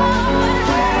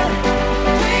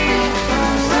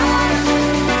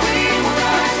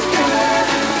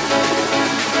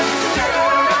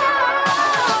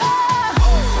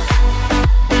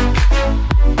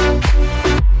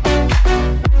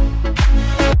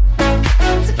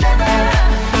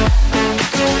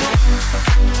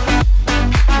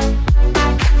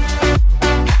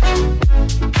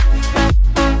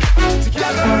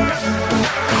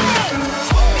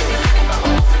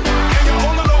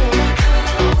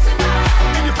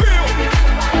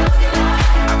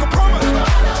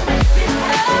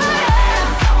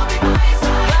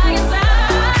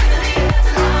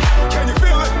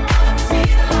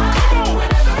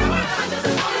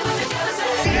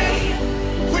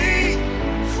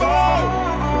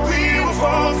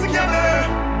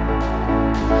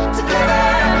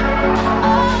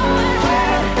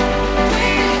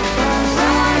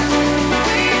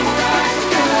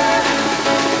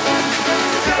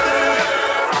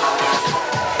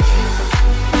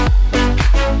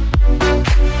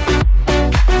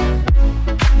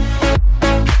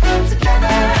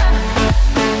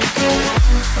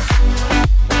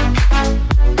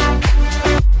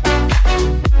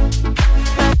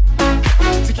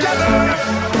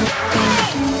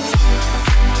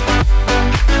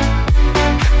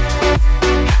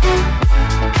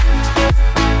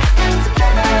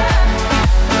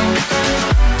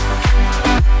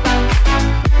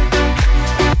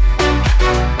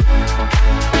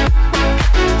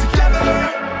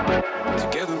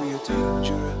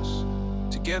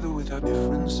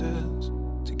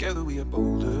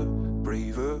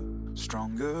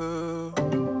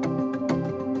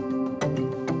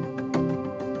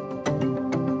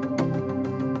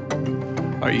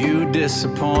 Are you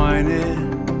disappointed?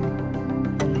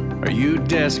 Are you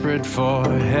desperate for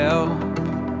help?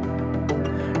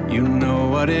 You know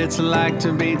what it's like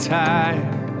to be tired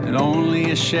and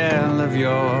only a shell of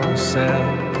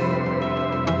yourself.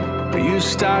 Or you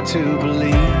start to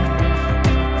believe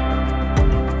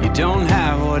you don't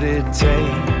have what it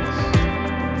takes,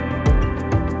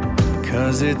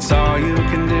 'cause it's all you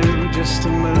can do just to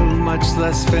move, much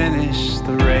less finish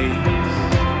the race.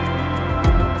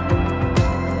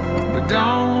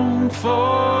 Don't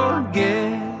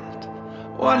forget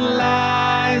what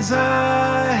lies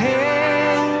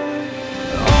ahead.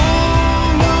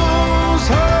 Almost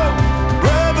hope,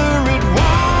 brother, it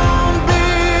won't be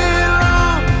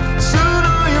long. Soon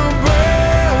all your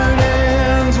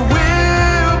burdens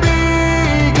will be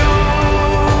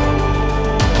gone.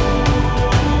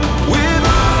 With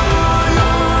all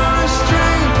your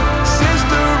strength,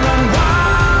 sister, run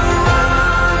wild,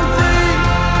 run free.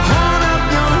 Hold up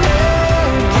your head,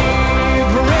 keep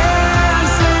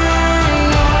pressing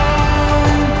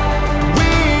on.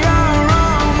 We are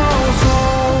almost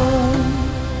home.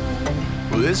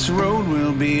 Well, this road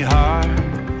will be hard,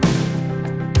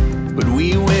 but we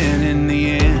win in the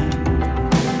end.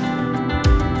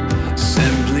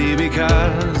 Simply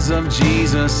because of Jesus.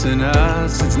 Jesus in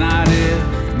us, it's not if,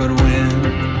 but when.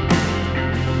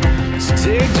 So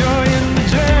take joy in the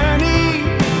journey,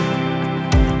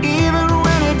 even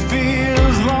when it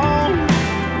feels long.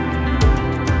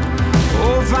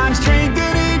 Oh, find strength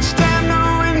in each time,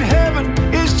 knowing heaven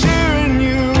is cheering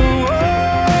you.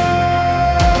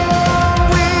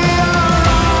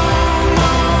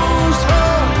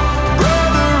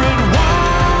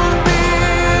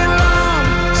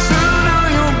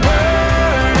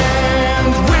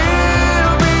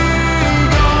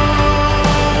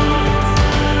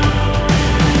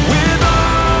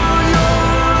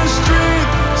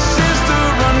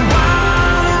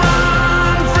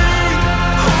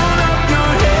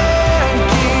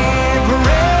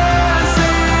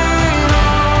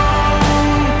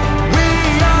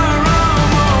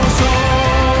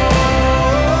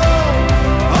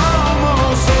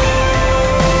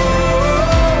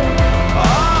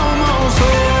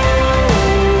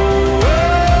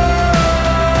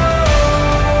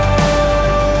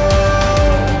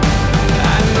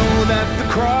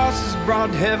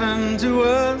 Heaven to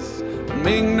us,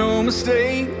 make no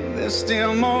mistake, there's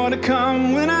still more to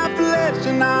come. When our flesh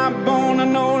and our bone are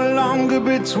no longer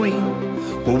between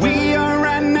where we are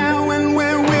right now and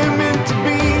where we're meant to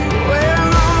be.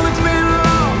 Well, all that's been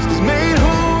lost is made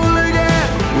whole again.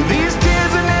 Well, these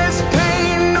tears and this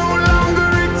pain no longer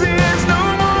exist. No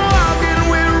more walking,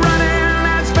 we're running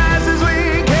as fast as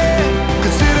we can.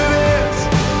 Consider this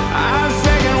our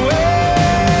second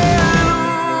win.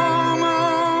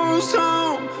 Almost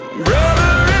home.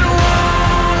 Brother, it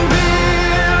won't be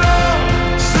long.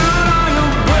 Soon all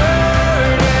your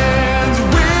burdens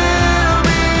will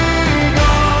be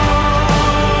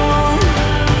gone.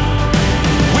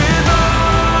 With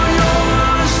all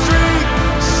your strength,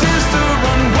 sister,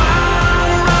 run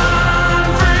wild, run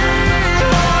free.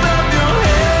 Hold up your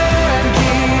head,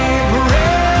 keep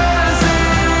pressing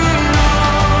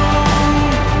on.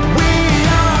 We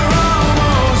are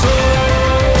almost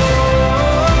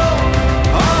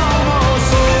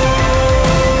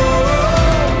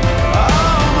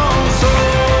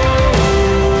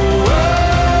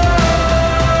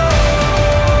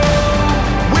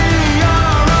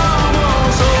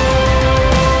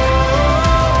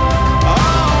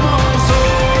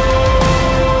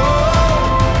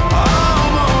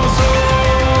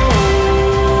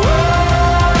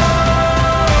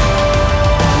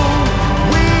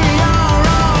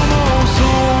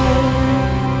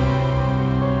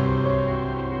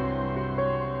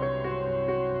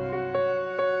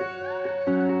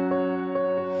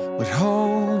what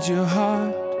holds your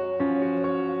heart,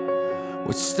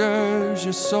 what stirs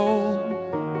your soul,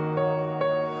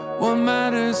 what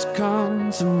matters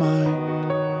come to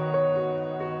mind.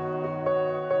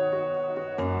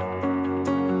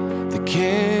 The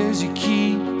cares you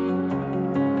keep,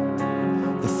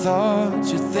 the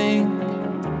thoughts you think,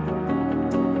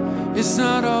 it's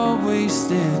not all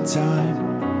wasted time.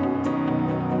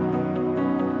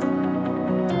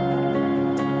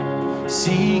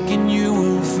 Seek and you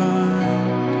will find.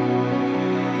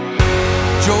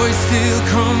 Joy still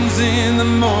comes in the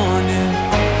morning.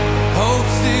 Hope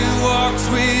still walks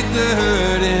with the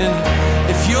hurting.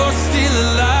 If you're still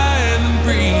alive and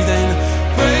breathing,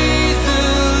 praise the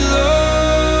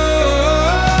Lord.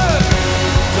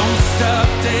 Don't stop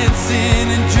dancing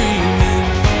and dreaming.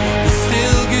 There's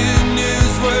still good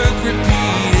news worth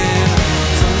repeating.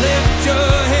 So lift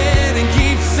your head and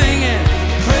keep singing.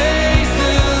 Praise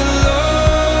the Lord.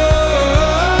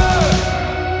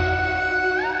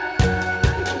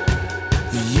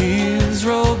 The years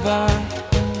roll by.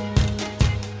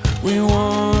 We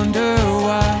wonder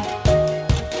why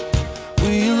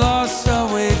we lost our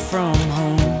way from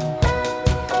home.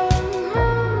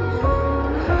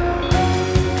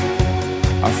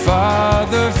 Our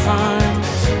Father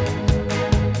finds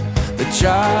the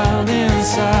child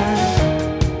inside.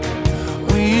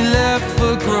 We left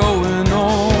for growing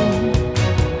old.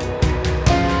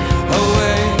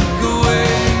 Awake,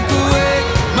 awake, awake,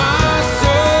 my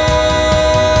soul.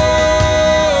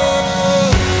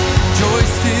 Joy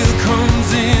still comes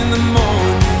in the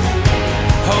morning.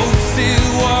 Hope still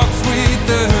walks with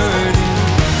the hurting.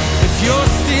 If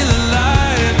you're still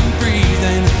alive and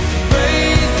breathing,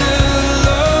 praise the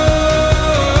Lord.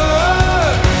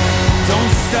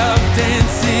 Don't stop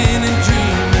dancing and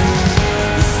dreaming.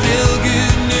 There's still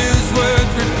good news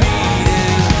worth repeating.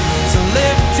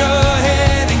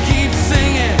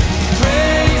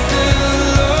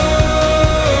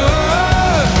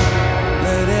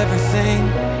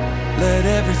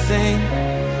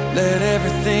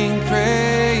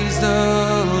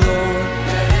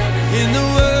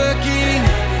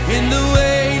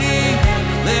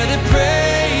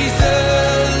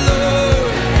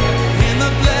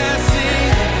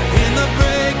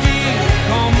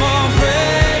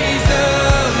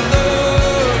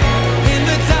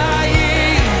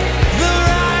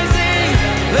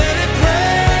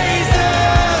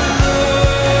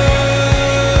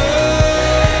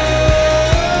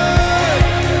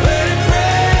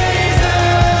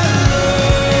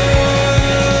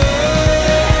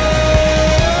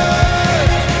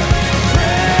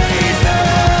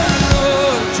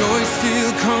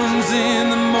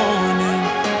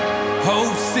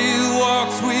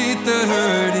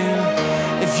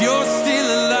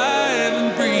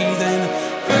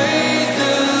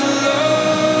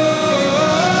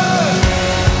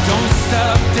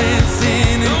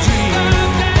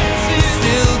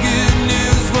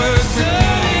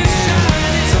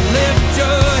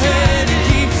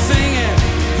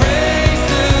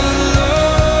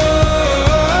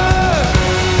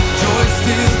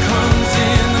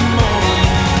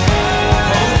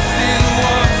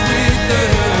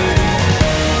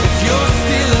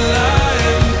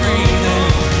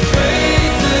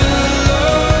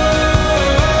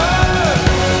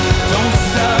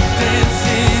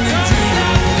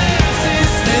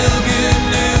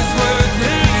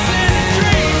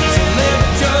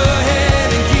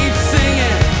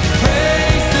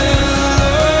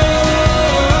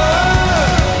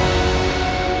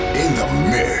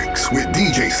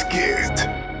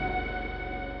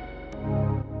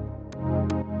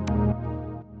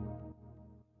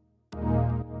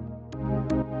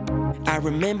 I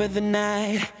remember the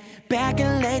night back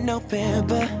in late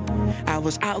November. I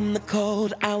was out in the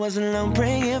cold, I was alone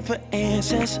praying for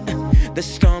answers. The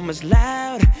storm was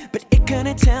loud, but it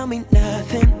couldn't tell me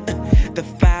nothing. The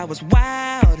fire was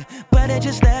wild, but it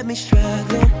just left me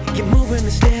struggling. You're moving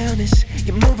the stillness,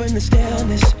 you're moving the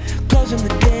stillness, closing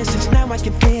the distance, now I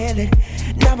can feel it.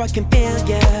 Now I can feel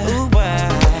you.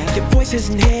 Your voice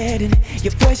isn't hidden,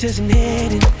 your voice isn't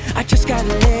hidden. I just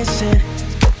gotta listen,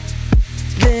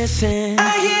 listen. I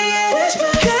hear you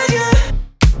whisper, can you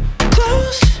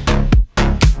close?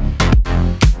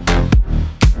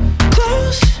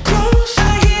 Close, close. I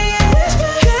hear you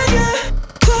whisper, can you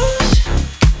close?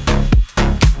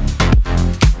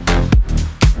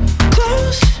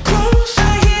 Close, close. I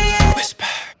hear you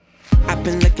whisper. I've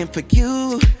been looking for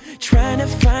you, trying to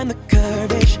find the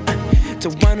courage to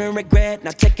wanna regret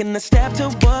not taking a step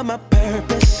toward my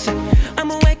purpose. I'm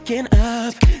waking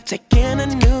up, taking a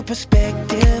new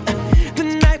perspective. The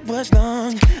night was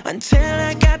long until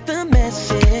I got the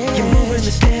message. You're moving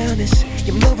the stillness,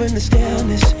 you're moving the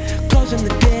stillness, closing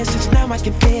the distance, now I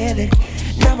can feel it.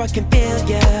 Now I can feel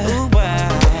you.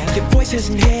 Your voice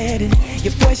isn't hidden,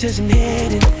 your voice isn't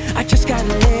hidden. I just gotta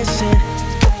listen,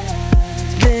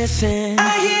 listen.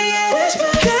 I hear you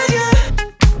whisper, can you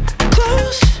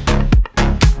close?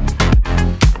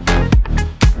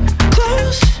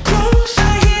 Close, close. I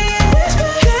hear you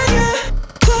whisper, can you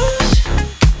close?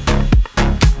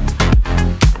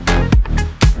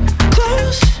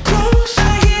 Close, close. I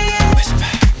hear you whisper.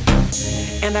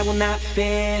 And I will not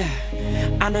fear,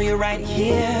 I know you're right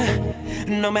here.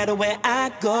 No matter where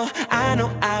I go, I know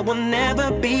I will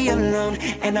never be alone.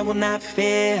 And I will not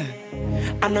fear,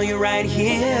 I know you're right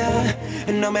here.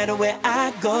 And no matter where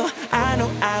I go, I know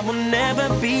I will never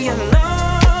be alone.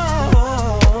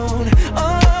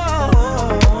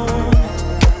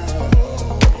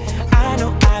 I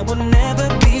know I will never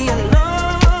be alone.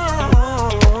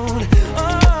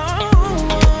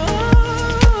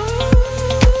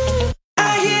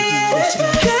 I hear you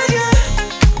whisper, can you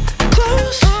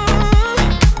close?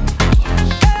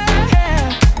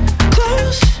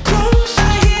 Close, close. I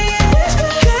hear you whisper,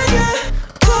 can you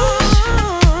close?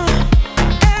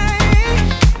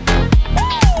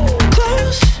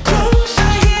 Close, close. I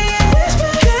hear you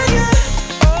whisper, can you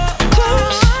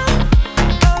close?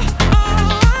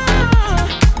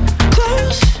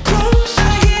 Close, close. I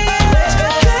hear you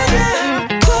whisper, can you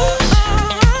close?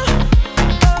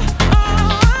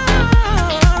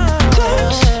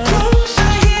 Close, close. I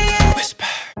hear you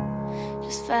whisper.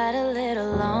 Just fight a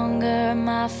little longer,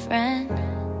 my friend.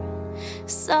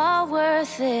 It's all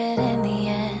worth it in the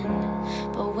end.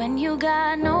 But when you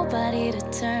got nobody to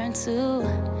turn to,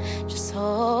 just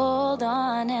hold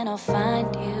on and I'll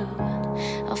find you.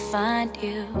 I'll find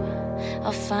you.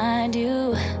 I'll find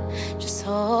you. Just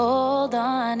hold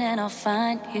on and I'll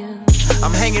find you.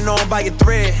 I'm hanging on by a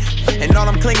thread, and all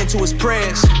I'm clinging to is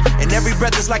prayers. And every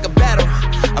breath is like a battle.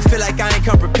 I feel like I ain't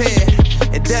come prepared.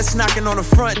 And death's knocking on the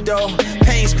front door,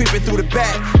 pain's creeping through the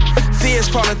back, fears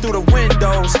crawling through the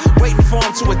windows, waiting for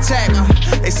them to attack.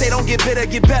 They say don't get bitter,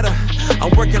 get better.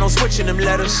 I'm working on switching them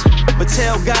letters, but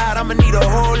tell God I'ma need a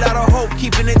whole lot of hope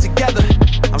keeping it together.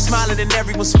 I'm smiling in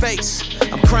everyone's face,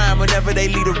 I'm crying whenever they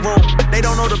leave the room. They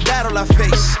don't know the battle I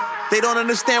face, they don't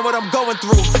understand what I'm going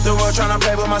through. The world trying to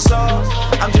play with my soul,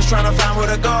 I'm just trying to find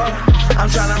where to go. I'm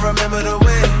trying to remember the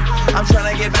way, I'm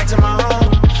trying to get back to my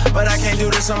home. But I can't do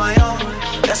this on my own,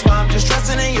 that's why I'm just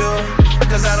trusting in you.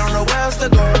 Cause I don't know where else to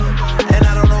go, and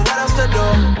I don't know what else to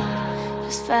do.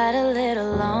 Just fight a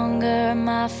little longer,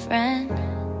 my friend.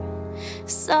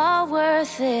 It's all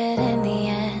worth it in the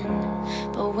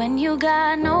end. But when you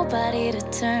got nobody to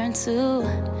turn to,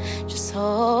 just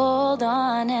hold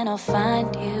on and I'll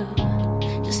find you.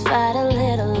 Just fight a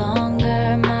little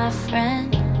longer, my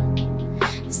friend.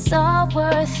 It's all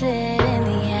worth it in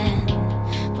the end.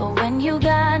 But when you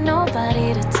got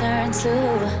nobody to turn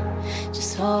to,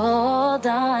 just hold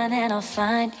on and I'll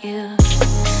find you.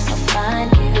 I'll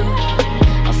find you.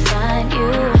 I'll find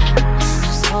you.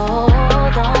 Just hold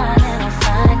on and I'll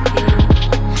find you.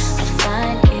 I'll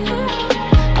find you.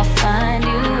 I'll find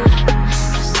you.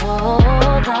 Just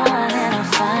hold on and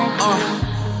I'll find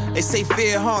you. They say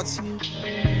fear haunts you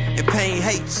and pain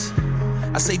hates.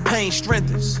 I say pain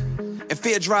strengthens and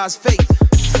fear drives faith.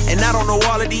 And I don't know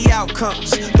all of the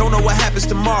outcomes, don't know what happens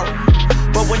tomorrow.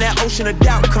 But when that ocean of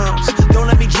doubt comes, don't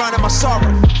let me drown in my sorrow,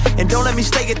 and don't let me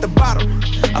stay at the bottom.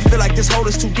 I feel like this hole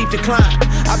is too deep to climb.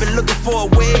 I've been looking for a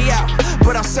way out,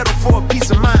 but I settle for a peace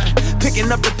of mind.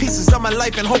 Picking up the pieces of my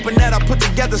life and hoping that I put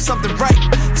together something right.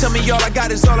 Tell me all I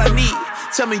got is all I need.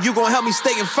 Tell me you gon' help me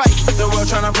stay and fight. The world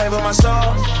tryna play with my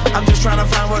soul. I'm just tryna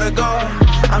find where to go.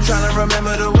 I'm tryna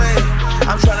remember the way.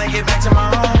 I'm tryna get back to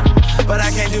my home. But I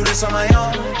can't do this on my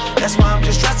own. That's why I'm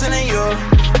just trusting in you.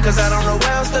 Cause I don't know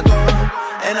where else to go.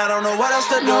 And I don't know what else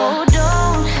to do. No,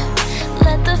 don't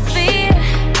let the fear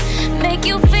make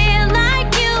you feel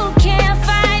like you can't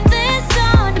fight this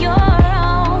on your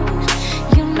own.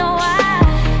 You know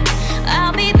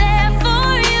I'll be there for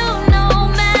you no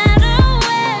matter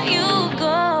where you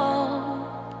go.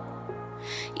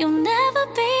 You'll never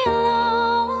be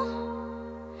alone.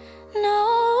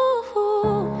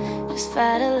 No, just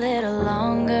fight a little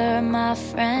longer, my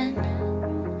friend.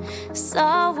 It's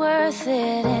all worth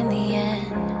it in the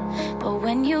end. But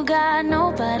when you got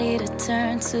nobody to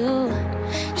turn to,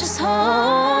 just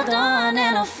hold on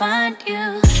and I'll find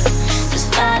you.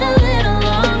 Just fight a little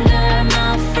longer,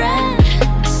 my friend.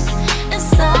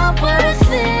 It's all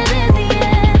worth it in the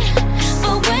end.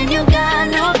 But when you got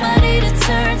nobody to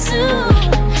turn to,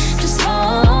 just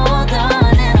hold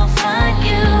on and I'll find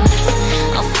you.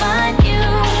 I'll find you.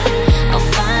 I'll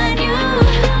find you.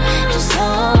 Just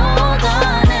hold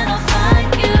on and I'll find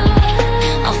you.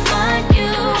 I'll find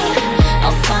you.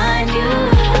 I'll find you.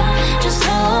 Just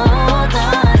hold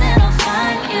on and I'll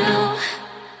find you.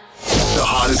 The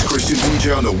hottest Christian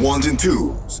DJ on the ones and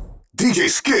twos. DJ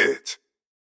Skit.